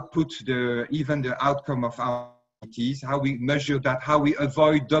 the output, even the outcome of our activities, how we measure that, how we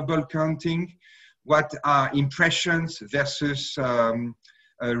avoid double counting, what are impressions versus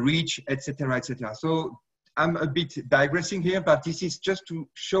reach, etc., etc. So I'm a bit digressing here, but this is just to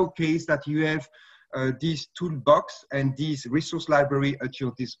showcase that you have this toolbox and this resource library at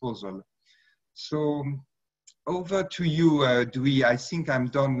your disposal. So over to you, Dewey. I think I'm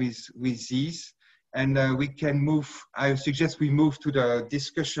done with this, and we can move. I suggest we move to the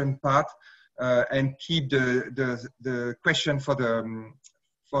discussion part and keep the question for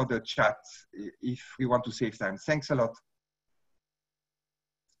the chat if we want to save time. Thanks a lot.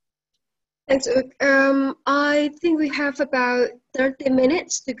 Thanks, Uk. I think we have about 30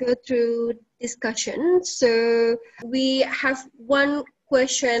 minutes to go through discussion. So we have one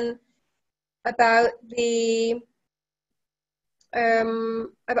question about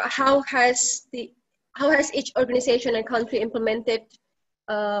about how has each organization and country implemented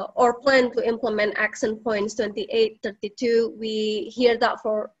or plan to implement action points 28, 32. We hear that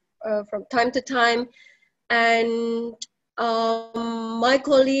from time to time, and my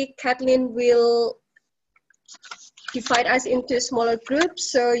colleague Kathleen will divide us into smaller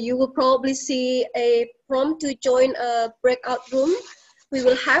groups. So you will probably see a prompt to join a breakout room. We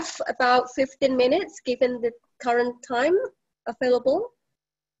will have about 15 minutes given the current time available.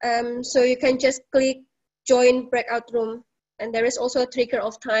 So you can just click join breakout room. And there is also a trigger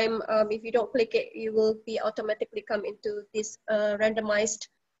of time. If you don't click it, you will be automatically come into this randomized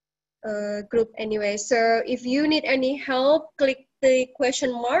group anyway. So if you need any help, click the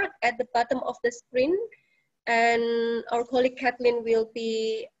question mark at the bottom of the screen, and our colleague Kathleen will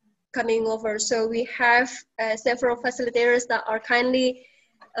be coming over. So we have several facilitators that are kindly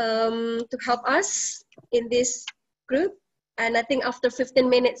to help us in this group. And I think after 15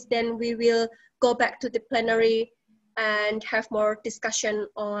 minutes, then we will go back to the plenary and have more discussion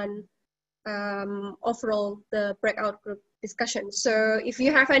on overall the breakout group discussion. So if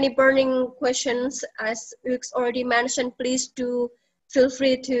you have any burning questions, as Ux already mentioned, please do feel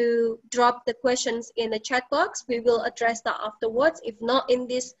free to drop the questions in the chat box. We will address that afterwards. If not in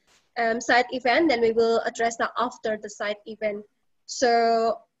this side event, then we will address that after the side event.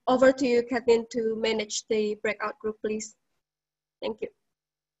 So over to you, Kathleen, to manage the breakout group, please. Thank you.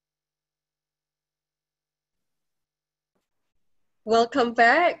 Welcome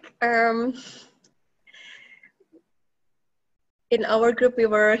back. In our group, we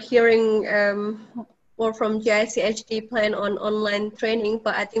were hearing more from GICHD plan on online training,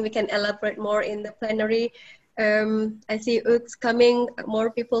 but I think we can elaborate more in the plenary. I see Ux coming,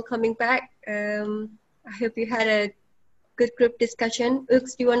 more people coming back. I hope you had a good group discussion.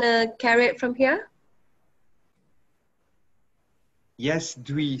 Ux, do you want to carry it from here? Yes,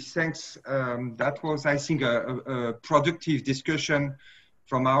 Dewey, thanks. That was, I think, a productive discussion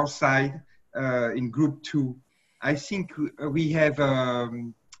from our side in group 2. I think we have a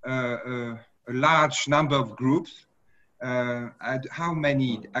large number of groups. How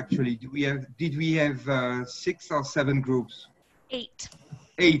many actually do we have? Did we have 6 or 7 groups? 8.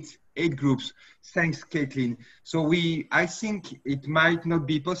 8 groups. Thanks, Caitlin. So I think it might not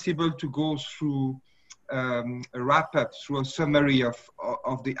be possible to go through a wrap-up, through a summary of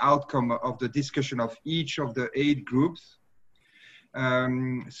the outcome of the discussion of each of the 8 groups.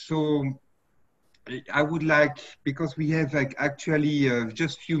 So I would like, because we have actually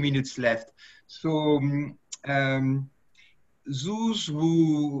just few minutes left. So those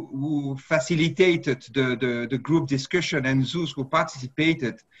who facilitated the group discussion and those who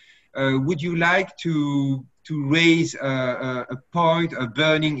participated, would you like to raise a point, a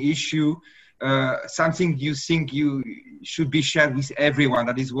burning issue, something you think you should be shared with everyone,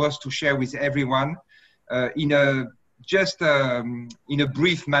 that is worth to share with everyone, in a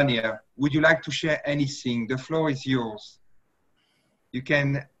brief manner? Would you like to share anything? The floor is yours. You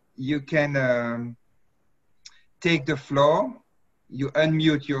can take the floor, you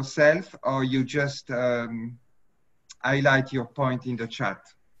unmute yourself, or you just highlight your point in the chat.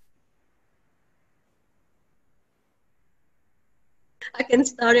 I can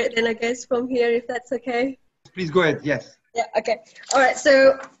start it then, I guess, from here, if that's okay. Please go ahead, yes. Yeah, okay. All right,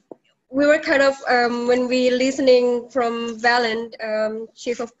 so we were kind of, when we listening from Valen,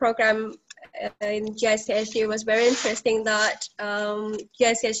 Chief of Program in GICSG, it was very interesting that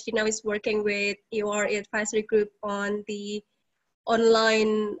GICSG now is working with EORE Advisory Group on the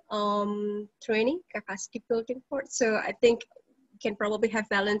online training, capacity building part. So I think we can probably have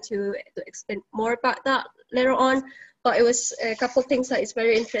Valen to explain more about that later on. But it was a couple of things that is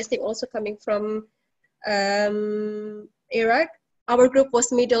very interesting also coming from Iraq. Our group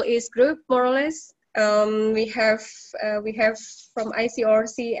was Middle East group, more or less. We have from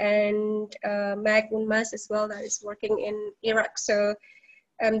ICRC and MAG UNMAS as well that is working in Iraq. So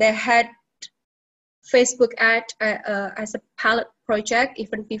they had Facebook ad as a pilot project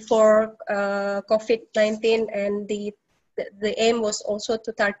even before COVID-19, and the aim was also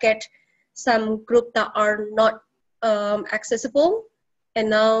to target some group that are not accessible. And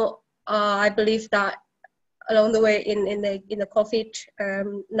now I believe that along the way in the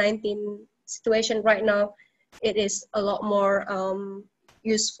COVID-19 situation right now, it is a lot more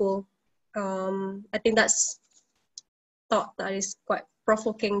useful. I think that's thought that is quite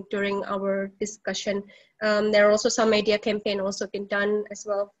provoking during our discussion. There are also some media campaign also been done as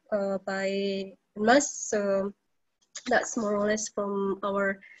well by UNMAS. So that's more or less from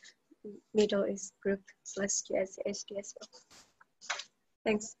our Middle East group / GICSG as well.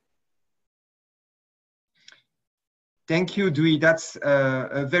 Thanks. Thank you, Dwi. That's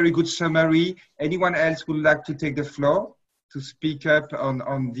a very good summary. Anyone else would like to take the floor to speak up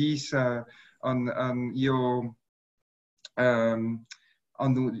on this, on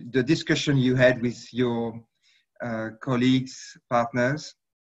the discussion you had with your colleagues, partners?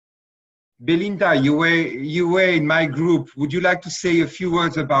 Belinda, you were in my group. Would you like to say a few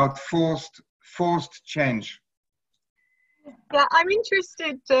words about forced change? Yeah, I'm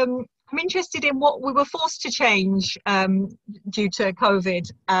interested in what we were forced to change due to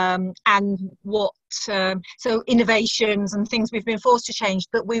COVID, and what so innovations and things we've been forced to change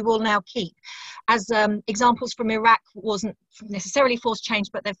that we will now keep. As examples from Iraq wasn't necessarily forced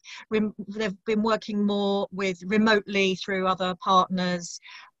change, but they've been working more with remotely through other partners.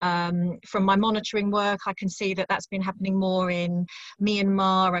 From my monitoring work, I can see that that's been happening more in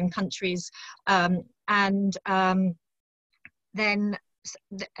Myanmar and countries, then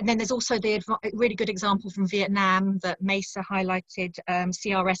there's also the really good example from Vietnam that Mesa highlighted,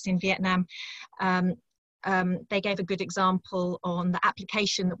 CRS in Vietnam. They gave a good example on the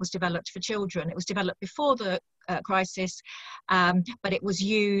application that was developed for children. It was developed before the crisis, but it was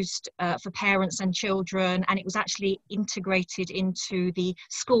used for parents and children, and it was actually integrated into the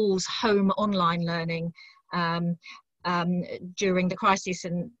school's home online learning during the crisis.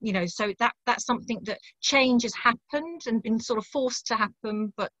 And so that's something that change has happened and been sort of forced to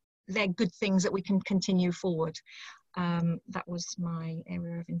happen, but they're good things that we can continue forward. That was my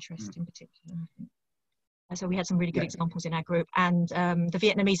area of interest in particular, I think. So we had some really good examples in our group, and the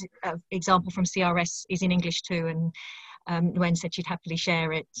Vietnamese example from CRS is in English too, and Nguyen said she'd happily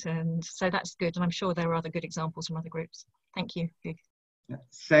share it, and so that's good, and I'm sure there are other good examples from other groups. Thank you.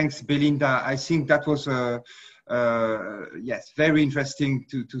 Thanks, Belinda. I think that was yes, very interesting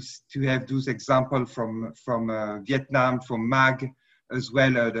to have those examples from Vietnam, from MAG as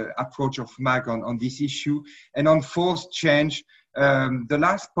well, the approach of MAG on this issue. And on forced change, the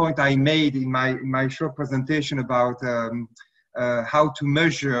last point I made in my short presentation about how to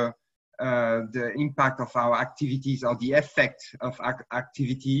measure the impact of our activities or the effect of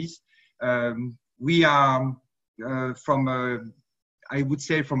activities, we are from a, I would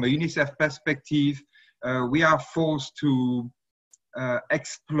say from a UNICEF perspective, we are forced to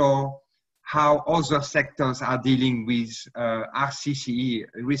explore how other sectors are dealing with RCCE,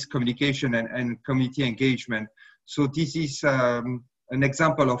 risk communication and community engagement. So this is an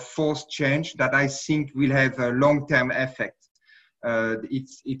example of forced change that I think will have a long-term effect.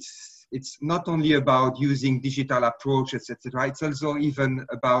 It's not only about using digital approaches, etc. It's also even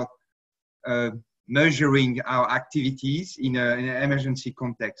about measuring our activities in an emergency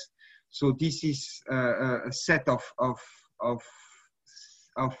context. So this is a set of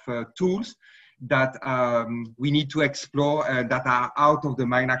tools that we need to explore that are out of the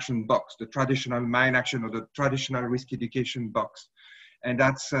mine action box, the traditional mine action or the traditional risk education box. And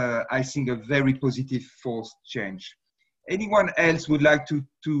that's, I think, a very positive forced change. Anyone else would like to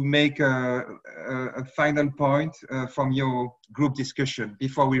make a final point from your group discussion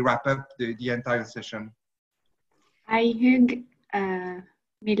before we wrap up the entire session? Hi, Hugh.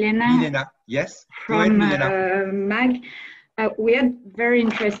 Milena. Yes. From Go ahead, Milena. MAG. We had very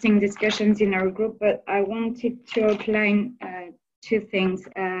interesting discussions in our group, but I wanted to outline two things.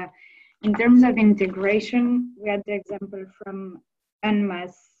 In terms of integration, we had the example from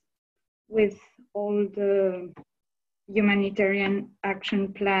UNMAS with all the humanitarian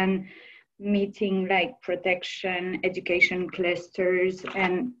action plan meeting like protection, education clusters,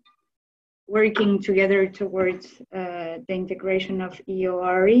 and working together towards the integration of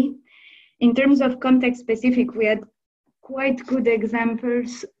EORE. In terms of context specific, we had quite good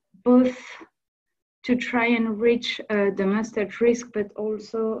examples, both to try and reach the most at risk, but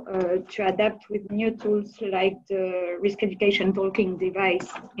also to adapt with new tools like the risk education talking device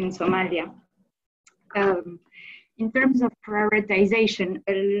in Somalia. In terms of prioritization,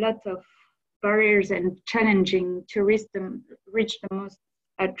 a lot of barriers and challenging to reach the most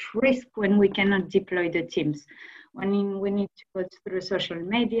at risk when we cannot deploy the teams. When we need to go through social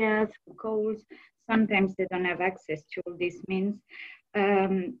media, through calls, sometimes they don't have access to all these means.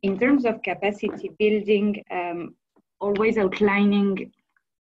 In terms of capacity building, always outlining,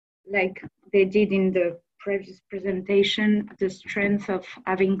 like they did in the previous presentation, the strength of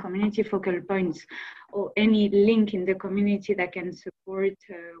having community focal points or any link in the community that can support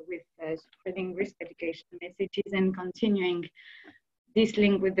with spreading risk education messages and continuing this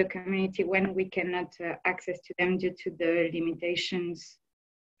link with the community when we cannot access to them due to the limitations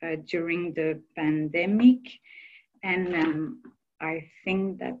during the pandemic. And I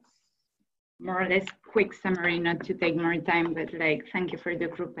think that's more or less quick summary, not to take more time, but like, thank you for the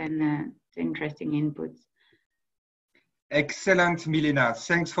group and the interesting inputs. Excellent, Milena.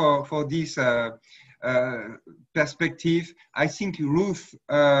 Thanks for this perspective. I think Ruth,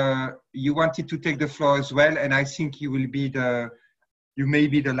 you wanted to take the floor as well, and I think you will be you may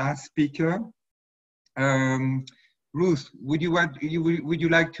be the last speaker. Ruth, would you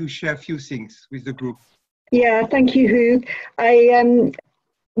like to share a few things with the group? Yeah, thank you, Hugh.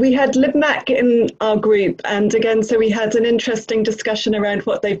 We had LibMac in our group, and again, so we had an interesting discussion around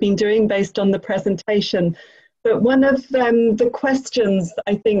what they've been doing based on the presentation. But one of the questions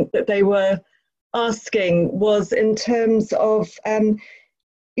I think that they were asking was in terms of,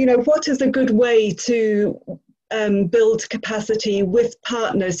 you know, what is a good way to build capacity with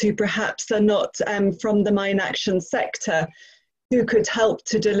partners who perhaps are not from the mine action sector, who could help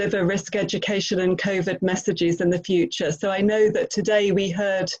to deliver risk education and COVID messages in the future. So I know that today we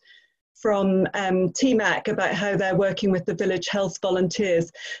heard from TMAC about how they're working with the village health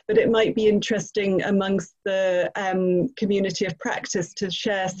volunteers, but it might be interesting amongst the community of practice to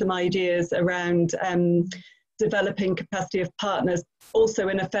share some ideas around developing capacity of partners, also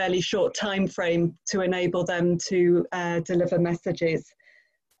in a fairly short time frame to enable them to deliver messages.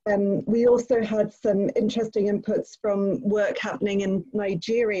 We also had some interesting inputs from work happening in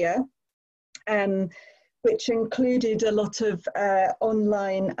Nigeria, which included a lot of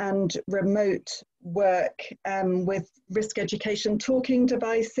online and remote work with risk education talking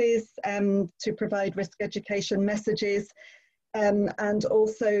devices to provide risk education messages, and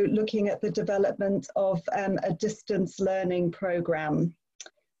also looking at the development of a distance learning program.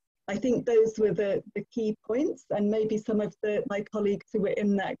 I think those were the key points, and maybe some of my colleagues who were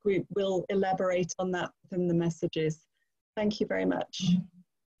in that group will elaborate on that within the messages. Thank you very much.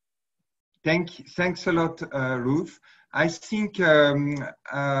 Thanks a lot, Ruth. I think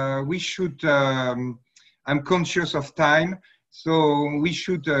we should, I'm conscious of time, so we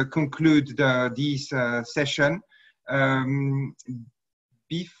should conclude this session.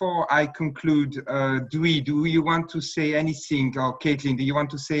 Before I conclude, do you want to say anything, or Caitlin, do you want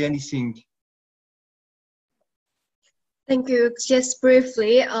to say anything? Thank you. Just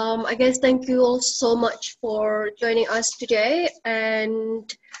briefly, I guess thank you all so much for joining us today,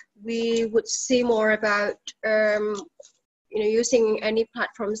 and we would see more about using any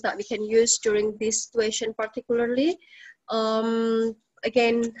platforms that we can use during this situation particularly.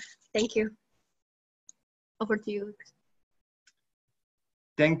 Again, thank you. Over to you.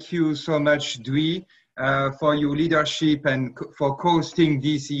 Thank you so much, Dwi, for your leadership and for hosting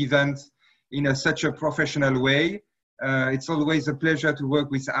this event in such a professional way. It's always a pleasure to work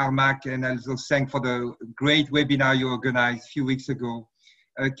with ARMAC, and also thank for the great webinar you organized a few weeks ago.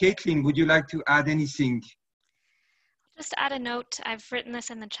 Caitlin, would you like to add anything? Just add a note. I've written this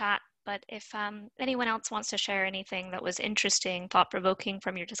in the chat, but if anyone else wants to share anything that was interesting, thought-provoking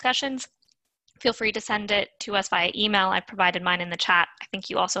from your discussions, feel free to send it to us via email. I provided mine in the chat. I think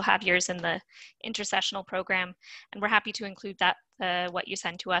you also have yours in the Intersessional program, and we're happy to include that, what you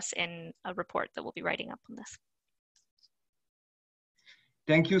send to us, in a report that we'll be writing up on this.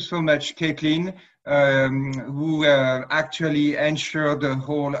 Thank you so much, Caitlin, who actually ensured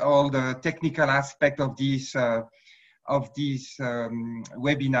all the technical aspect of this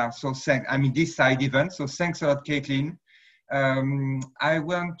webinar. So this side event. So thanks a lot, Caitlin. I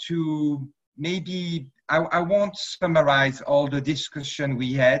want to I won't summarize all the discussion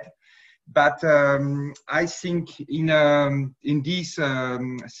we had, but I think in this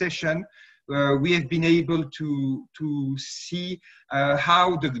session, we have been able to see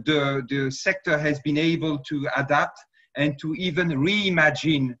how the sector has been able to adapt and to even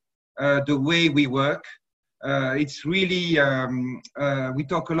reimagine the way we work. It's really, we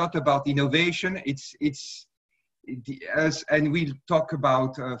talk a lot about innovation. And we'll talk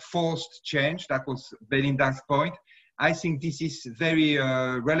about forced change. That was Belinda's point. I think this is very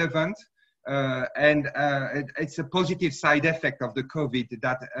relevant. And it's a positive side effect of the COVID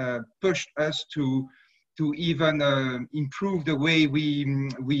that pushed us to even improve the way we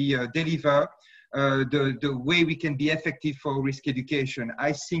deliver, the way we can be effective for risk education.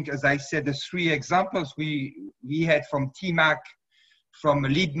 I think, as I said, the three examples we had from TMAC, from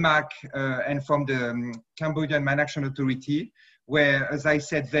LIDMAC, and from the Cambodian Mine Action Authority were, as I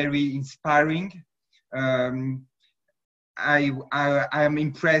said, very inspiring. I am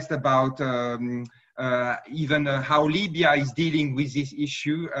impressed about even how Libya is dealing with this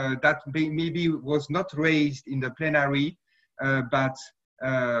issue that maybe was not raised in the plenary, but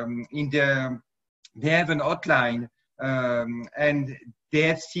they have an hotline, and they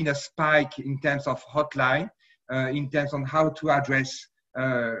have seen a spike in terms of hotline, in terms on how to address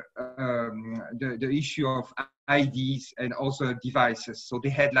the issue of IDs and also devices. So they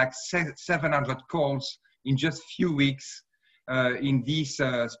had like 700 calls in just few weeks in this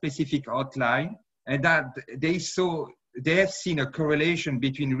specific hotline, and that they have seen a correlation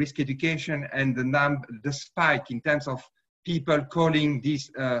between risk education and the spike in terms of people calling this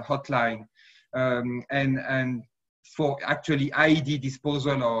hotline, and for actually ID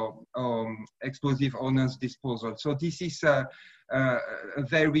disposal or explosive ordnance disposal. So this is a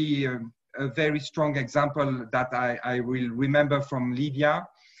very strong example that I will remember from Libya.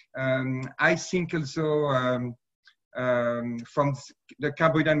 I think also from the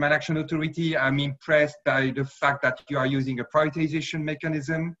Cambodian Mine Action Authority, I'm impressed by the fact that you are using a prioritization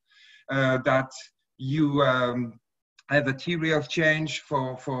mechanism, that you have a theory of change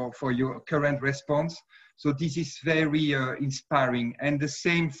for your current response. So this is very inspiring. And the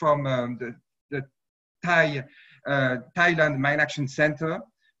same from the Thailand Mine Action Center,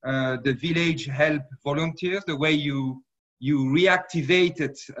 the village help volunteers, the way you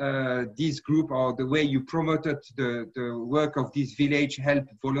reactivated this group, or the way you promoted the work of these village help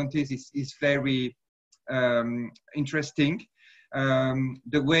volunteers is very interesting.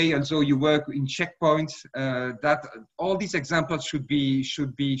 The way also you work in checkpoints, that all these examples should be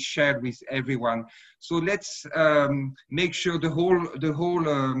shared with everyone. So let's make sure the whole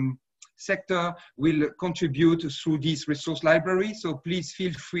sector will contribute through this resource library. So please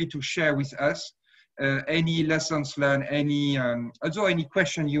feel free to share with us any lessons learned, also any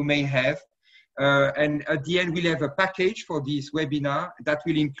question you may have. And at the end, we'll have a package for this webinar that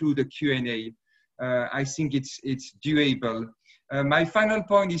will include a Q&A. I think it's doable. My final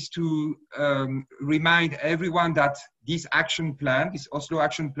point is to remind everyone that this action plan, this Oslo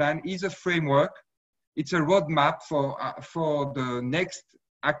Action Plan, is a framework. It's a roadmap for the next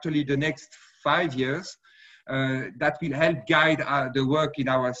 5 years that will help guide the work in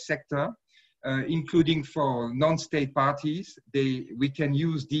our sector, including for non-state parties. We can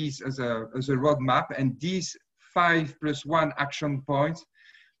use these as a roadmap, and these 5+1 action points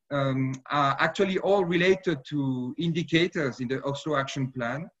are actually all related to indicators in the Oslo Action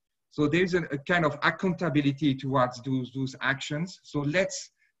Plan. So there's a kind of accountability towards those actions. So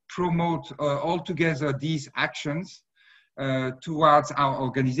let's promote all together these actions towards our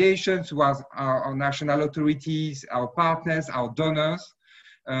organizations, towards our national authorities, our partners, our donors.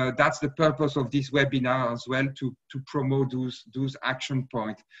 That's the purpose of this webinar as well, to promote those action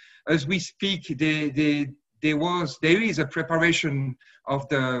points. As we speak, there is a preparation of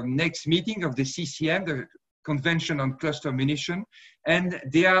the next meeting of the CCM, the Convention on Cluster Munition, and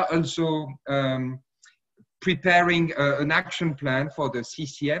they are also preparing an action plan for the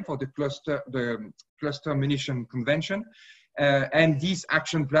CCM, for the Cluster Munition Convention. And this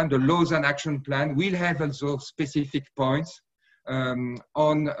action plan, the Lausanne Action Plan, will have also specific points on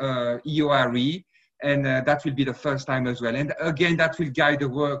EORE, and that will be the first time as well. And again, that will guide the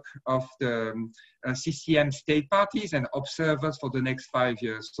work of the CCM state parties and observers for the next 5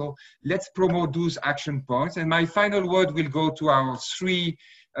 years. So let's promote those action points. And my final word will go to our three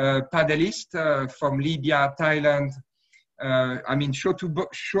panelists from Libya, Thailand,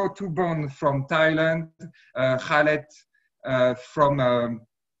 Shotubon from Thailand, Khaled from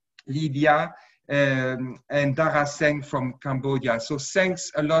Libya, and Dara Seng from Cambodia. So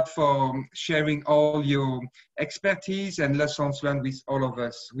thanks a lot for sharing all your expertise and lessons learned with all of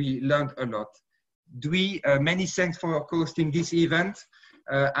us. We learned a lot. Dwi, many thanks for hosting this event.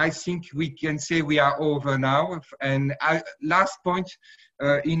 I think we can say we are over now. And last point,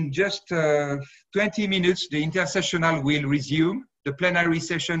 in just 20 minutes, the intersessional will resume. The plenary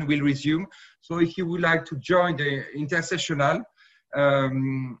session will resume. So if you would like to join the intersessional,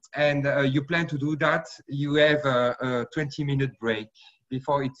 and you plan to do that, you have a 20-minute break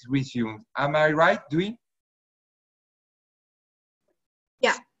before it resumes. Am I right, Dwi?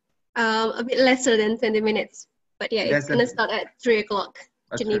 Yeah, a bit lesser than 20 minutes. But yeah, it's going to start at 3 o'clock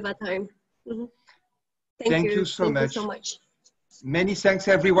Geneva time. Mm-hmm. Thank you so much. Many thanks,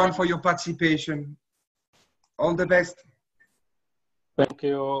 everyone, for your participation. All the best. Thank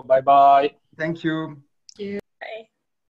you. Bye-bye. Thank you.